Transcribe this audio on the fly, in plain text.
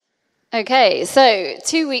Okay, so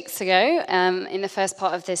 2 weeks ago, in the first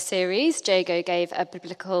part of this series, Jago gave a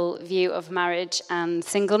biblical view of marriage and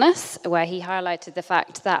singleness, where he highlighted the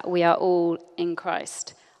fact that we are all in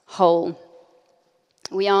Christ, whole.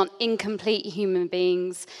 We aren't incomplete human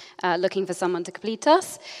beings looking for someone to complete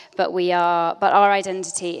us, but our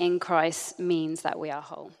identity in Christ means that we are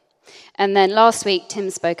whole. And then last week, Tim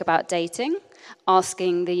spoke about dating,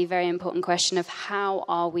 asking the very important question of how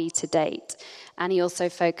are we to date? And he also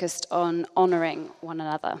focused on honouring one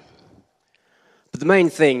another. But the main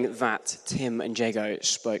thing that Tim and Jago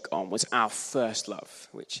spoke on was our first love,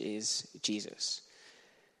 which is Jesus.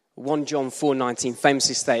 1 John 4:19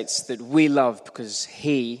 famously states that we love because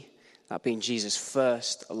he, that being Jesus,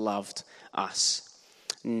 first loved us.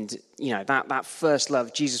 And, that first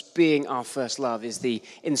love, Jesus being our first love, is the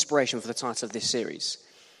inspiration for the title of this series.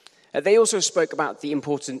 They also spoke about the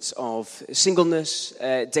importance of singleness,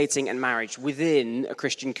 dating and marriage within a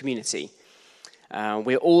Christian community.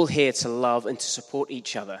 We're all here to love and to support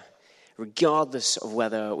each other, regardless of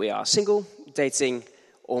whether we are single, dating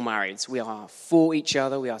or married. We are for each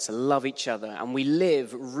other, we are to love each other, and we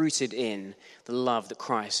live rooted in the love that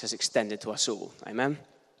Christ has extended to us all. Amen?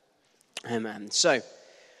 Amen. So,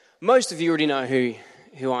 most of you already know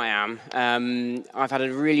who I am. I've had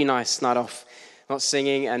a really nice night off, not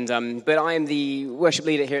singing, but I am the worship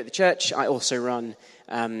leader here at the church. I also run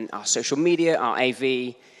our social media, our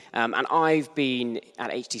AV, and I've been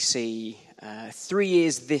at HTC 3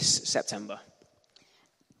 years this September.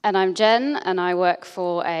 And I'm Jen, and I work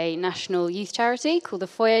for a national youth charity called the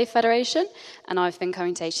Foyer Federation, and I've been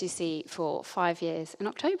coming to HTC for 5 years in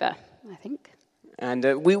October, I think. And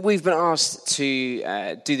we've been asked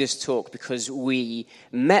to do this talk because we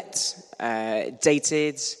met,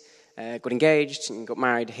 dated, got engaged, and got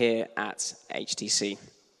married here at HTC.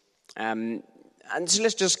 And so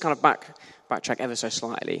let's just kind of backtrack ever so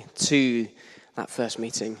slightly to that first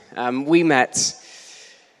meeting. We met...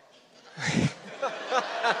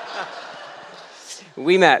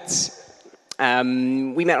 We met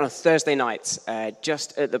on a Thursday night,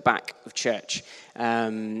 just at the back of church,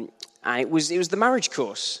 and it was the marriage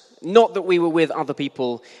course. Not that we were with other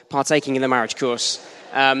people partaking in the marriage course.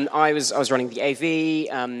 I was running the AV,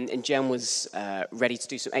 and Jen was ready to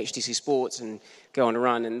do some HTC sports and go on a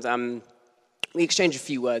run, and we exchanged a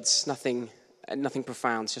few words, nothing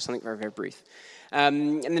profound, just something very, very brief.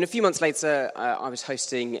 And then a few months later, I was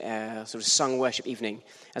hosting a sort of sung worship evening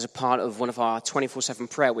as a part of one of our 24/7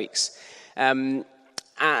 prayer weeks. And,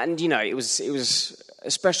 it was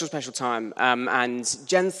a special time. And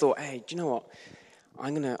Jen thought, hey, do you know what?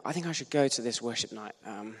 I think I should go to this worship night.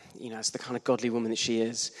 As the kind of godly woman that she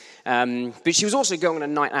is. But she was also going on a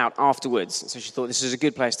night out afterwards. So she thought this is a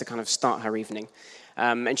good place to kind of start her evening.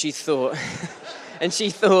 And she thought,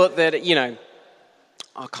 that,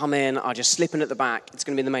 I'll come in, I'll just slip in at the back. It's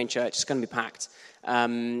going to be in the main church. It's going to be packed.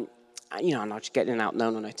 And I'll just get in and out, no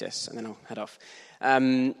one will notice, and then I'll head off.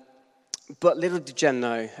 But little did Jen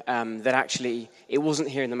know that actually it wasn't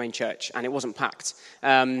here in the main church, and it wasn't packed.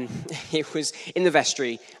 It was in the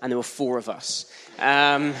vestry, and there were 4 of us.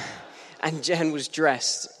 And Jen was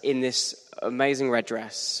dressed in this amazing red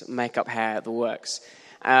dress, makeup, hair, the works.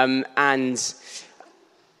 And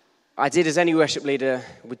I did as any worship leader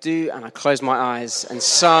would do, and I closed my eyes and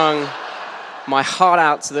sung my heart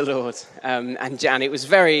out to the Lord. And it was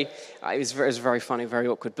very funny, very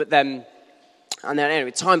awkward. But then anyway,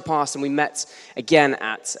 time passed, and we met again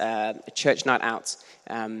at a church night out.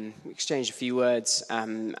 We exchanged a few words,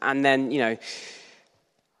 and then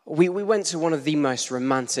we went to one of the most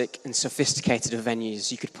romantic and sophisticated of venues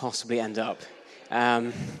you could possibly end up,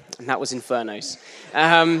 and that was Inferno's.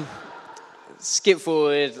 Skip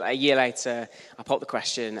forward a year later, I popped the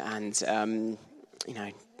question, and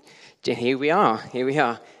here we are.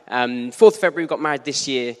 4th of February, we got married this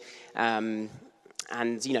year, and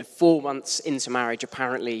 4 months into marriage,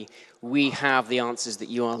 apparently we have the answers that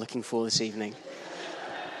you are looking for this evening.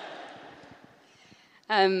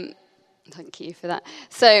 Thank you for that.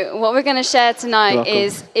 So what we're going to share tonight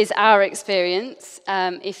is our experience.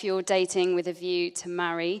 If you're dating with a view to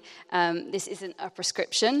marry, this isn't a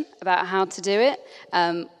prescription about how to do it.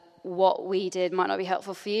 What we did might not be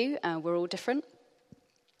helpful for you. We're all different.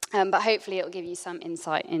 But hopefully it will give you some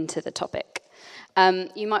insight into the topic.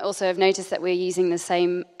 You might also have noticed that we're using the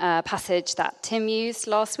same passage that Tim used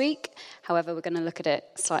last week. However, we're going to look at it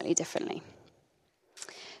slightly differently.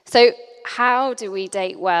 So, how do we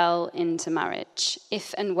date well into marriage?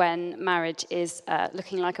 If and when marriage is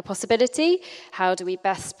looking like a possibility, how do we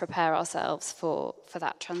best prepare ourselves for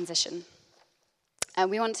that transition?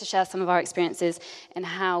 We want to share some of our experiences in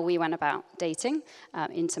how we went about dating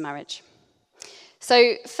into marriage.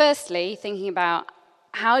 So firstly, thinking about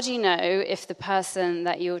how do you know if the person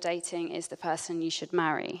that you're dating is the person you should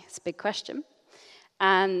marry? It's a big question.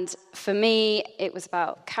 And for me, it was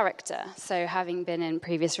about character. So having been in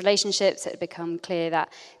previous relationships, it had become clear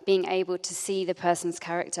that being able to see the person's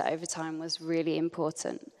character over time was really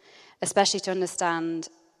important, especially to understand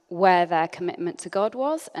where their commitment to God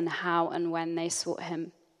was and how and when they sought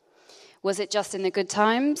him. Was it just in the good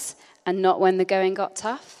times and not when the going got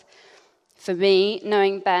tough? For me,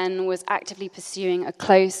 knowing Ben was actively pursuing a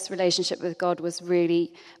close relationship with God was a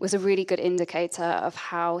really good indicator of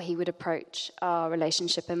how he would approach our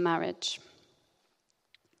relationship and marriage.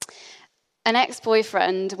 An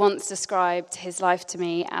ex-boyfriend once described his life to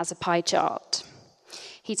me as a pie chart.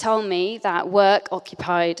 He told me that work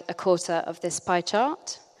occupied a quarter of this pie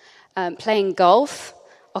chart, playing golf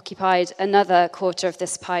occupied another quarter of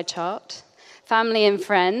this pie chart, family and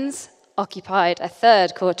friends occupied a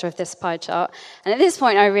third quarter of this pie chart. And at this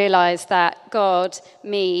point, I realized that God,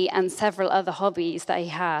 me, and several other hobbies that he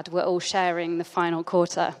had were all sharing the final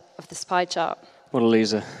quarter of this pie chart. What a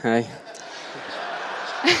loser, hey?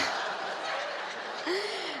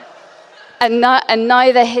 And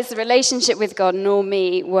neither his relationship with God nor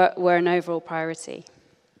me were an overall priority.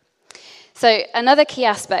 So another key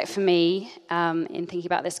aspect for me in thinking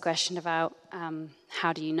about this question about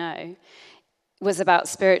how do you know was about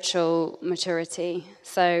spiritual maturity.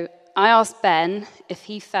 So I asked Ben if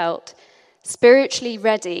he felt spiritually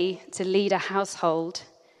ready to lead a household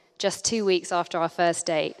just 2 weeks after our first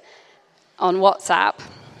date on WhatsApp.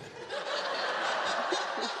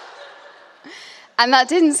 And that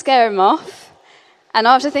didn't scare him off. And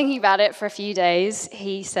after thinking about it for a few days,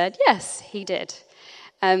 he said, yes, he did.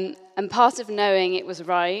 And part of knowing it was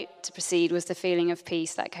right to proceed was the feeling of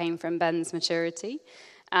peace that came from Ben's maturity,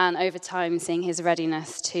 and over time seeing his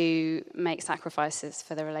readiness to make sacrifices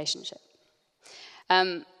for the relationship.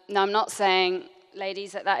 Now, I'm not saying,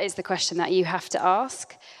 ladies, that is the question that you have to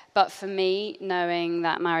ask, but for me, knowing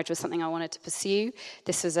that marriage was something I wanted to pursue,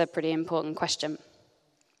 this was a pretty important question.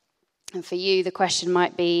 And for you, the question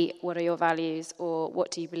might be, what are your values, or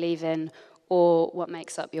what do you believe in, or what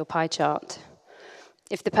makes up your pie chart?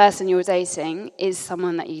 If the person you're dating is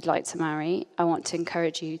someone that you'd like to marry, I want to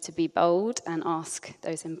encourage you to be bold and ask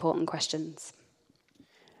those important questions.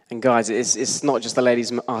 And guys, it's not just the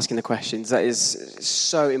ladies asking the questions. That is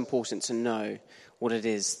so important to know what it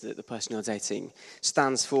is that the person you're dating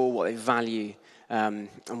stands for, what they value, and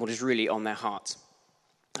what is really on their heart.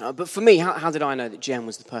 But for me, how did I know that Jen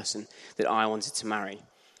was the person that I wanted to marry?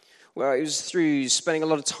 Well, it was through spending a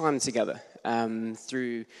lot of time together.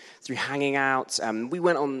 Through hanging out. We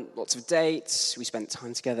went on lots of dates. We spent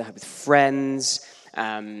time together with friends,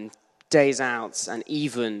 days out, and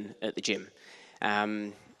even at the gym.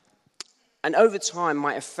 And over time,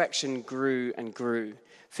 my affection grew and grew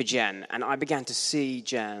for Jen, and I began to see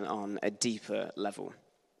Jen on a deeper level.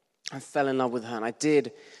 I fell in love with her, and I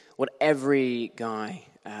did what every guy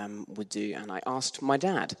would do, and I asked my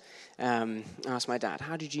dad.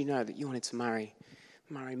 How did you know that you wanted to marry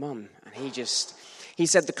mum? And he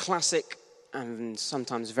said the classic and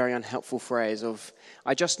sometimes very unhelpful phrase of,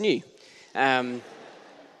 I just knew.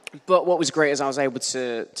 But what was great is I was able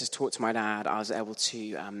to talk to my dad. I was able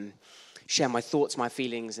to share my thoughts, my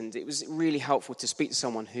feelings, and it was really helpful to speak to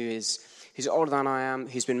someone who's older than I am,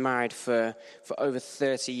 who's been married for over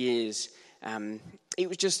 30 years. It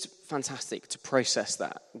was just fantastic to process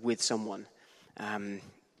that with someone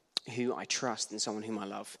who I trust and someone whom I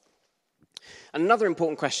love. Another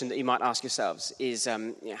important question that you might ask yourselves is,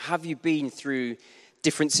 have you been through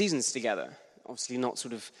different seasons together? Obviously not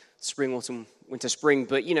sort of spring, autumn, winter, spring,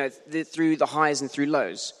 but, through the highs and through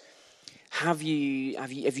lows. Have you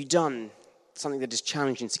done something that is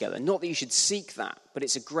challenging together? Not that you should seek that, but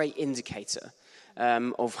it's a great indicator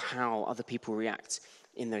of how other people react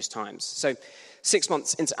in those times. So 6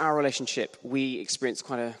 months into our relationship, we experienced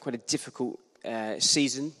quite a difficult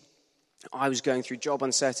season. I was going through job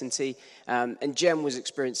uncertainty, and Jen was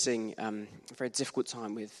experiencing a very difficult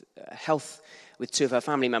time with health with two of her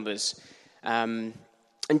family members. And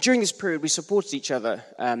during this period, we supported each other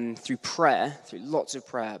through prayer, through lots of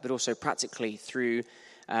prayer, but also practically through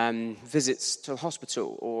visits to the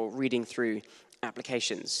hospital or reading through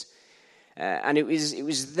applications. And it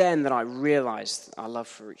was then that I realized our love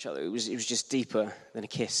for each other. It was just deeper than a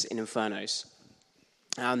kiss in Infernos.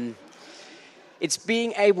 It's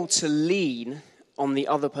being able to lean on the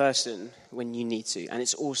other person when you need to, and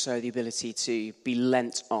it's also the ability to be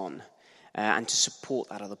lent on and to support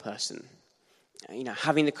that other person.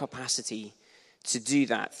 Having the capacity to do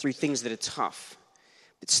that through things that are tough,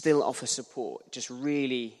 but still offer support, just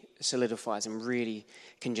really solidifies and really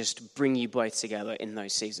can just bring you both together in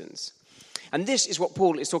those seasons. And this is what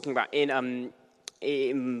Paul is talking about in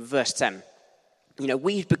verse 10.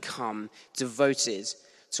 We'd become devoted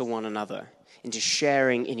to one another, into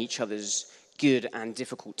sharing in each other's good and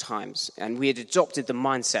difficult times. And we had adopted the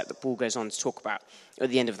mindset that Paul goes on to talk about at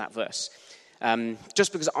the end of that verse.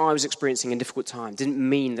 Just because I was experiencing a difficult time didn't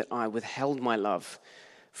mean that I withheld my love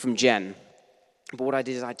from Jen. But what I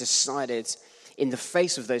did is I decided, in the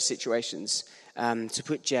face of those situations, to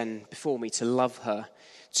put Jen before me, to love her,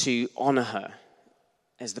 to honor her,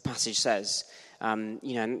 as the passage says.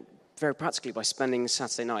 Very practically by spending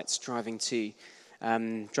Saturday nights driving to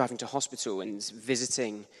hospital and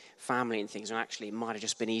visiting family and things, and actually it might have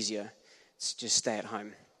just been easier to just stay at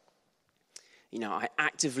home. I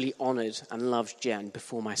actively honored and loved Jen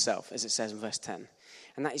before myself, as it says in verse 10.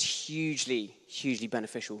 And that is hugely, hugely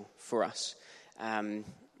beneficial for us. And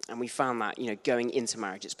we found that, going into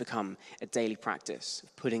marriage, it's become a daily practice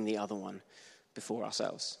of putting the other one before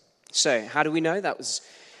ourselves. So how do we know? That was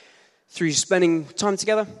through spending time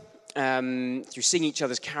together, through seeing each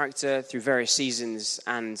other's character, through various seasons,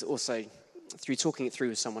 and also through talking it through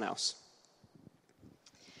with someone else.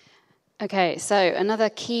 Okay, so another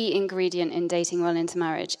key ingredient in dating well into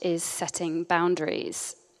marriage is setting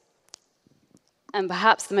boundaries. And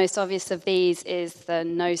perhaps the most obvious of these is the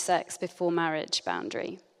no sex before marriage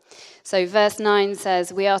boundary. So verse 9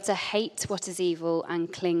 says, we are to hate what is evil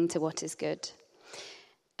and cling to what is good.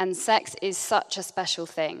 And sex is such a special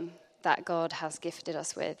thing that God has gifted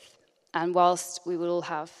us with. And whilst we will all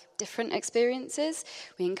have different experiences,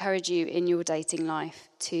 we encourage you in your dating life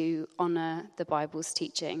to honour the Bible's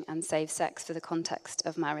teaching and save sex for the context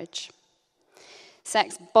of marriage.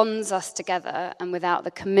 Sex bonds us together, and without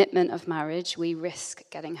the commitment of marriage, we risk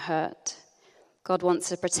getting hurt. God wants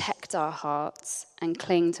to protect our hearts and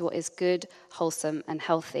cling to what is good, wholesome, and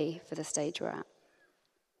healthy for the stage we're at.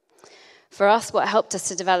 For us, what helped us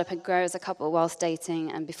to develop and grow as a couple whilst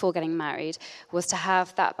dating and before getting married was to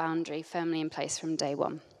have that boundary firmly in place from day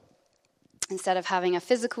one. Instead of having a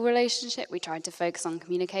physical relationship, we tried to focus on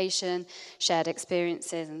communication, shared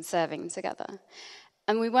experiences, and serving together.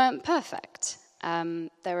 And we weren't perfect. There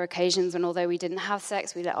were occasions when, although we didn't have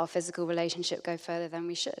sex, we let our physical relationship go further than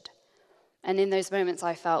we should. And in those moments,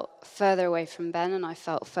 I felt further away from Ben, and I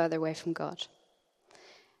felt further away from God.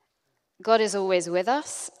 God is always with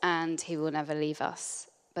us, and he will never leave us.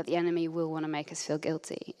 But the enemy will want to make us feel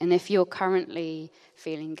guilty. And if you're currently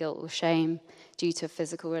feeling guilt or shame due to a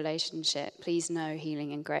physical relationship, please know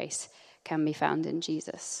healing and grace can be found in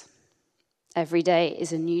Jesus. Every day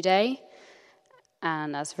is a new day.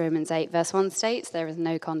 And as Romans 8 verse 1 states, there is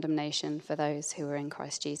no condemnation for those who are in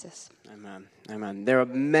Christ Jesus. Amen. Amen. There are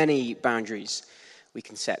many boundaries we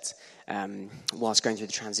can set whilst going through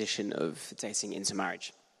the transition of dating into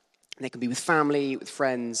marriage. They can be with family, with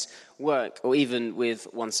friends, work, or even with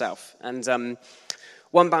oneself. And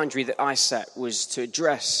one boundary that I set was to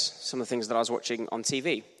address some of the things that I was watching on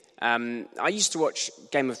TV. I used to watch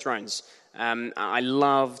Game of Thrones. I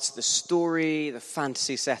loved the story, the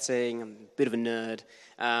fantasy setting. I'm a bit of a nerd,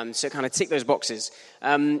 so it kind of ticked those boxes.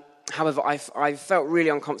 However, I felt really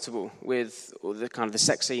uncomfortable with all the kind of the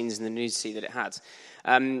sex scenes and the nudity that it had.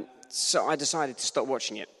 So I decided to stop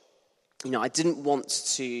watching it. I didn't want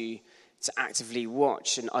to actively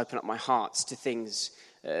watch and open up my heart to things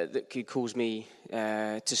that could cause me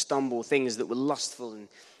to stumble, things that were lustful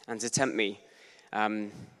and to tempt me.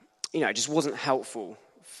 It just wasn't helpful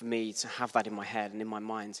for me to have that in my head and in my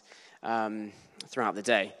mind throughout the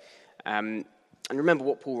day. And remember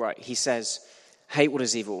what Paul wrote. He says, hate what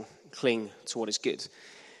is evil, cling to what is good.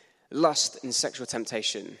 Lust and sexual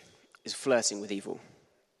temptation is flirting with evil.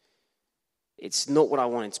 It's not what I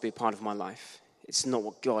wanted to be a part of my life. It's not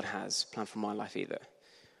what God has planned for my life either.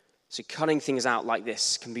 So cutting things out like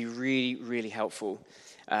this can be really, really helpful.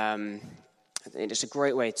 And it's a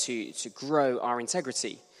great way to grow our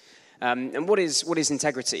integrity. And what is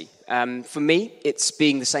integrity? For me, it's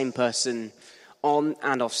being the same person on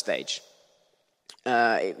and off stage.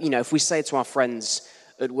 If we say to our friends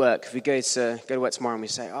at work, if we go to work tomorrow and we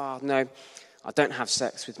say, oh, no, I don't have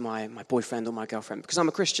sex with my boyfriend or my girlfriend because I'm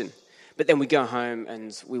a Christian. But then we go home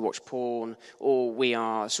and we watch porn, or we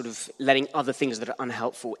are sort of letting other things that are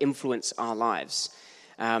unhelpful influence our lives.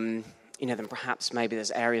 Then perhaps maybe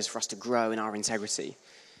there's areas for us to grow in our integrity.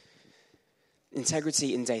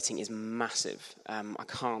 Integrity in dating is massive. I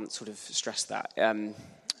can't sort of stress that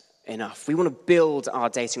enough. We want to build our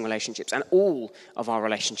dating relationships and all of our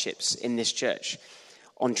relationships in this church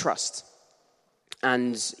on trust.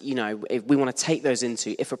 And, if we want to take those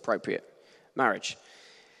into, if appropriate, marriage.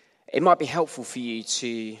 It might be helpful for you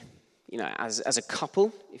to, as a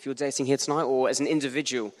couple, if you're dating here tonight, or as an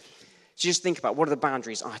individual, just think about what are the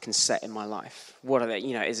boundaries I can set in my life. What are they?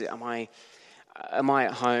 Am I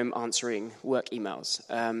at home answering work emails,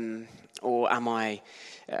 or am I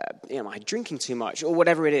drinking too much, or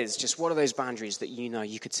whatever it is? Just what are those boundaries that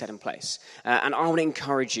you could set in place? And I want to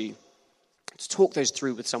encourage you to talk those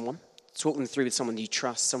through with someone. Talk them through with someone that you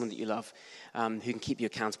trust, someone that you love, who can keep you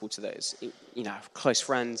accountable to those. A close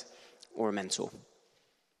friend or a mentor.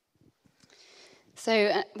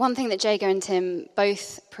 So one thing that Jago and Tim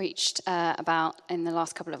both preached about in the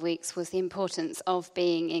last couple of weeks was the importance of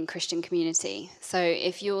being in Christian community. So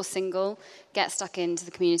if you're single, get stuck into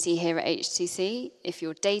the community here at HTC. If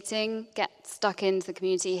you're dating, get stuck into the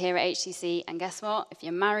community here at HTC. And guess what? If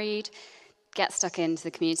you're married, get stuck into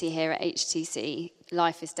the community here at HTC.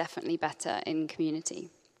 Life is definitely better in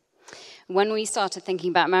community. When we started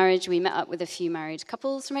thinking about marriage, we met up with a few married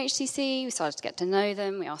couples from HTC. We started to get to know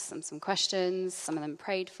them. We asked them some questions. Some of them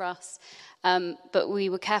prayed for us. But we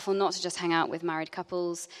were careful not to just hang out with married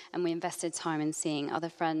couples, and we invested time in seeing other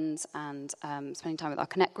friends and spending time with our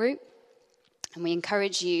Connect group. And we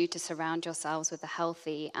encourage you to surround yourselves with a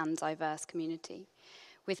healthy and diverse community,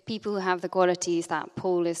 with people who have the qualities that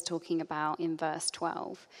Paul is talking about in verse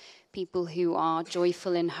 12, people who are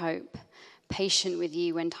joyful in hope, patient with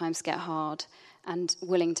you when times get hard, and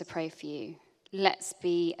willing to pray for you. Let's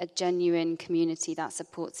be a genuine community that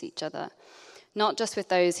supports each other, not just with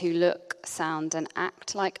those who look, sound, and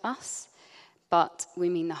act like us, but we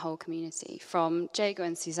mean the whole community, from Jago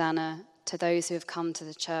and Susanna to those who have come to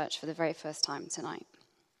the church for the very first time tonight.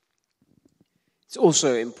 It's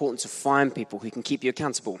also important to find people who can keep you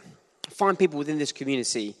accountable. Find people within this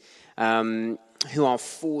community who are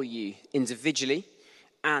for you individually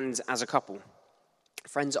and as a couple.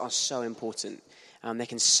 Friends are so important. They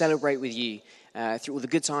can celebrate with you through all the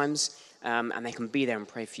good times, and they can be there and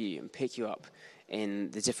pray for you and pick you up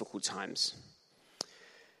in the difficult times.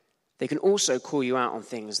 They can also call you out on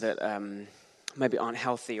things that maybe aren't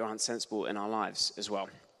healthy or aren't sensible in our lives as well.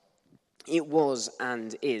 It was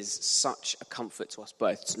and is such a comfort to us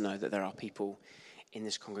both to know that there are people in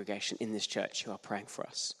this congregation, in this church, who are praying for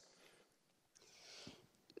us.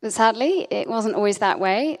 But sadly, it wasn't always that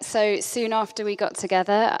way. So soon after we got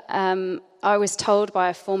together, I was told by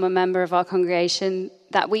a former member of our congregation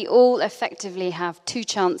that we all effectively have 2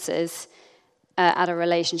 chances at a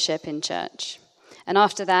relationship in church. And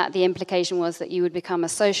after that, the implication was that you would become a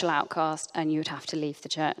social outcast and you would have to leave the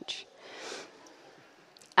church.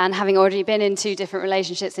 And having already been in 2 different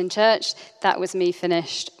relationships in church, that was me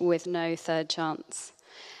finished with no third chance.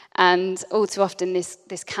 And all too often,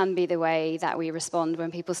 this can be the way that we respond when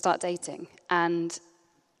people start dating. And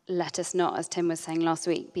let us not, as Tim was saying last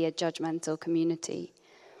week, be a judgmental community.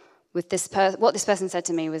 With what this person said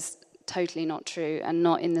to me was totally not true and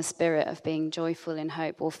not in the spirit of being joyful in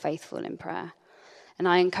hope or faithful in prayer. And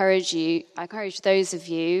I encourage those of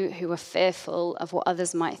you who are fearful of what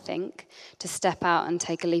others might think to step out and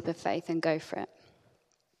take a leap of faith and go for it.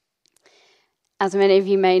 As many of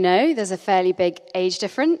you may know, there's a fairly big age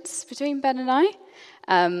difference between Ben and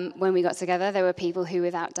I. When we got together, there were people who,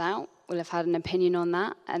 without doubt, will have had an opinion on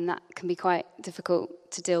that, and that can be quite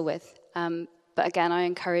difficult to deal with. But again, I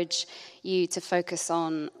encourage you to focus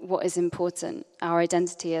on what is important, our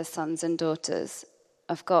identity as sons and daughters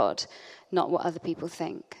of God, not what other people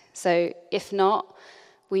think. So if not,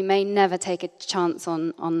 we may never take a chance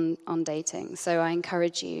on dating. So I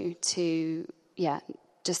encourage you to,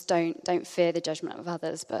 just don't fear the judgment of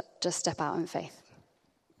others, but just step out in faith.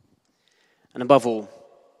 And above all,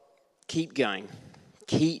 keep going.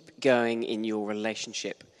 Keep going in your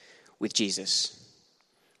relationship with Jesus.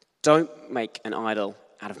 Don't make an idol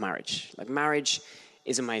out of marriage. Marriage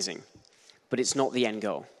is amazing, but it's not the end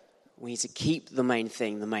goal. We need to keep the main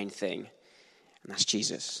thing, and that's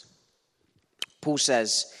Jesus. Paul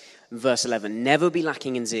says in verse 11, never be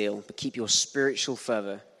lacking in zeal, but keep your spiritual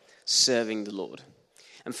fervor serving the Lord.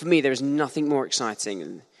 And for me, there is nothing more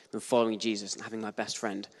exciting than following Jesus and having my best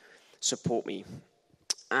friend support me.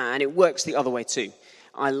 And it works the other way too.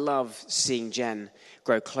 I love seeing Jen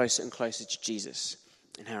grow closer and closer to Jesus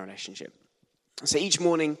in her relationship. So each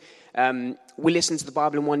morning, we listen to the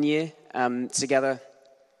Bible in 1 year together.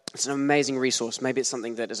 It's an amazing resource. Maybe it's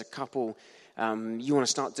something that as a couple you want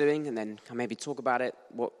to start doing, and then maybe talk about it,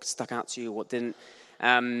 what stuck out to you, what didn't.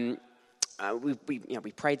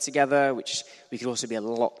 We prayed together, which we could also be a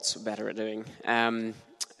lot better at doing.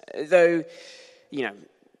 Though,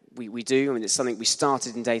 we do. I mean, it's something we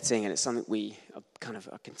started in dating, and it's something we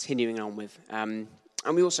are continuing on with. And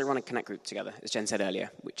we also run a Connect group together, as Jen said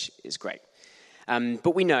earlier, which is great.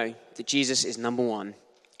 But we know that Jesus is number one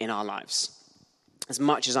in our lives. As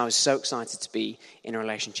much as I was so excited to be in a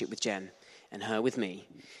relationship with Jen and her with me,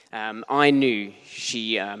 I knew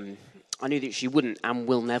that she wouldn't and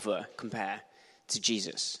will never compare to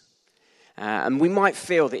Jesus. And we might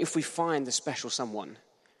feel that if we find the special someone,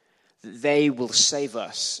 that they will save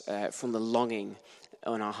us from the longing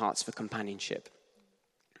in our hearts for companionship.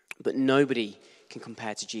 But nobody can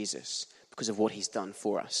compare to Jesus because of what he's done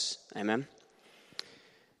for us. Amen?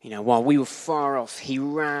 While we were far off, he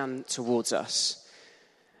ran towards us.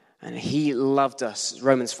 And he loved us,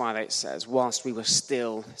 Romans 5:8 says, whilst we were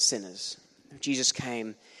still sinners. Jesus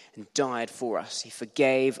came and died for us. He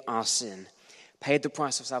forgave our sin, paid the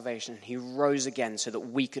price of salvation. He rose again so that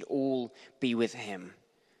we could all be with him.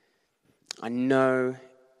 I know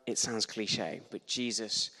it sounds cliche, but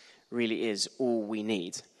Jesus really is all we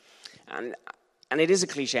need. And it is a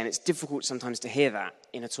cliche, and it's difficult sometimes to hear that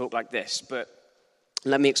in a talk like this. But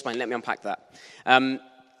let me explain, let me unpack that.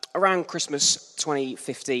 Around Christmas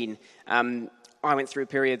 2015, I went through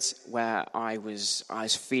periods where I was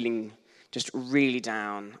feeling just really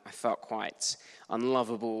down. I felt quite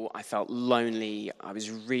unlovable. I felt lonely. I was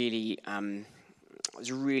really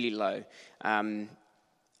low. And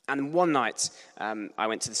one night, I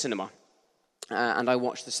went to the cinema, and I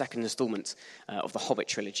watched the second installment of the Hobbit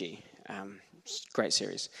trilogy. Great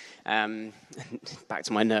series. Back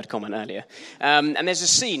to my nerd comment earlier. And there's a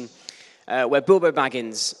scene where Bilbo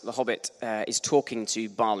Baggins, the Hobbit, is talking to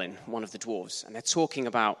Balin, one of the dwarves. And they're talking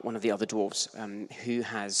about one of the other dwarves who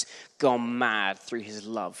has gone mad through his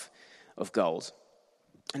love of gold.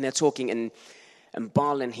 And they're talking, and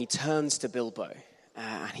Balin, he turns to Bilbo,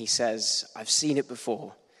 and he says, I've seen it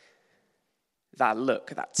before. That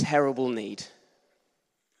look, that terrible need.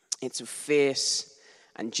 It's a fierce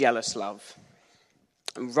and jealous love.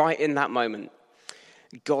 And right in that moment,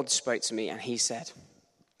 God spoke to me and he said,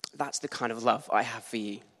 that's the kind of love I have for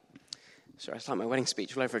you. Sorry, it's like my wedding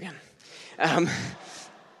speech all over again.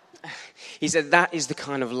 He said, that is the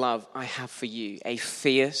kind of love I have for you, a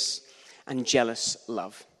fierce and jealous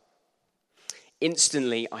love.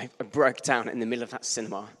 Instantly, I broke down in the middle of that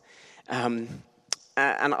cinema, and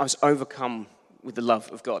I was overcome with the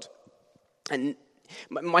love of God. And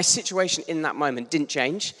my situation in that moment didn't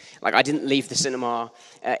change. Like, I didn't leave the cinema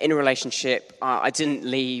in a relationship. I didn't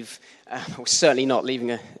leave. I was certainly not leaving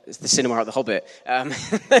the cinema at the Hobbit.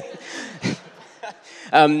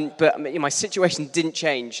 But my situation didn't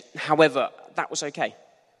change. However, that was okay.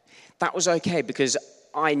 That was okay because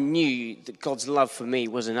I knew that God's love for me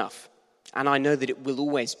was enough. And I know that it will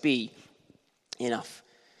always be enough.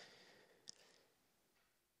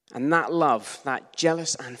 And that love, that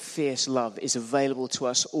jealous and fierce love, is available to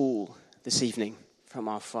us all this evening from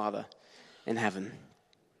our Father in heaven.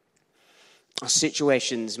 Our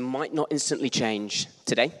situations might not instantly change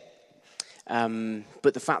today,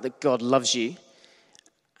 but the fact that God loves you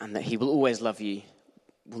and that he will always love you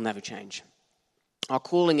will never change. Our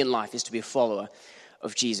calling in life is to be a follower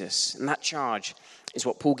of Jesus, and that charge is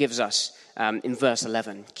what Paul gives us in verse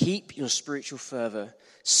 11. Keep your spiritual fervor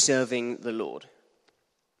serving the Lord.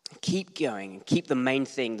 Keep going and keep the main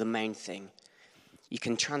thing the main thing. You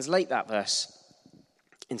can translate that verse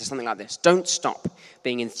into something like this. Don't stop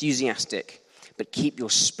being enthusiastic, but keep your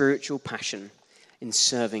spiritual passion in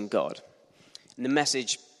serving God. And the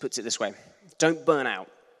Message puts it this way. Don't burn out.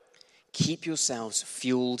 Keep yourselves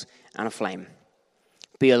fueled and aflame.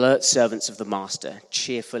 Be alert servants of the Master,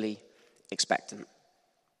 cheerfully expectant.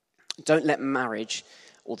 Don't let marriage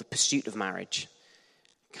or the pursuit of marriage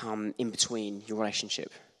come in between your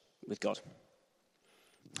relationship with God.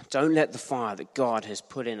 Don't let the fire that God has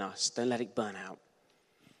put in us, don't let it burn out.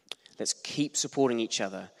 Let's keep supporting each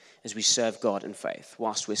other as we serve God in faith,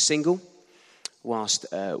 whilst we're single, whilst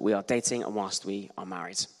we are dating, and whilst we are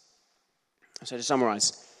married. So to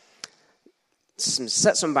summarize,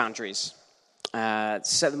 set some boundaries.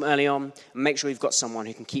 Set them early on, and make sure you've got someone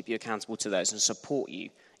who can keep you accountable to those and support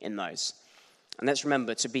you in those. And let's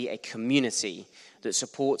remember to be a community that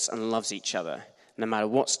supports and loves each other, no matter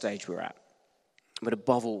what stage we're at. But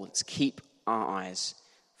above all, let's keep our eyes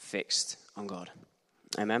fixed on God.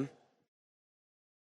 Amen.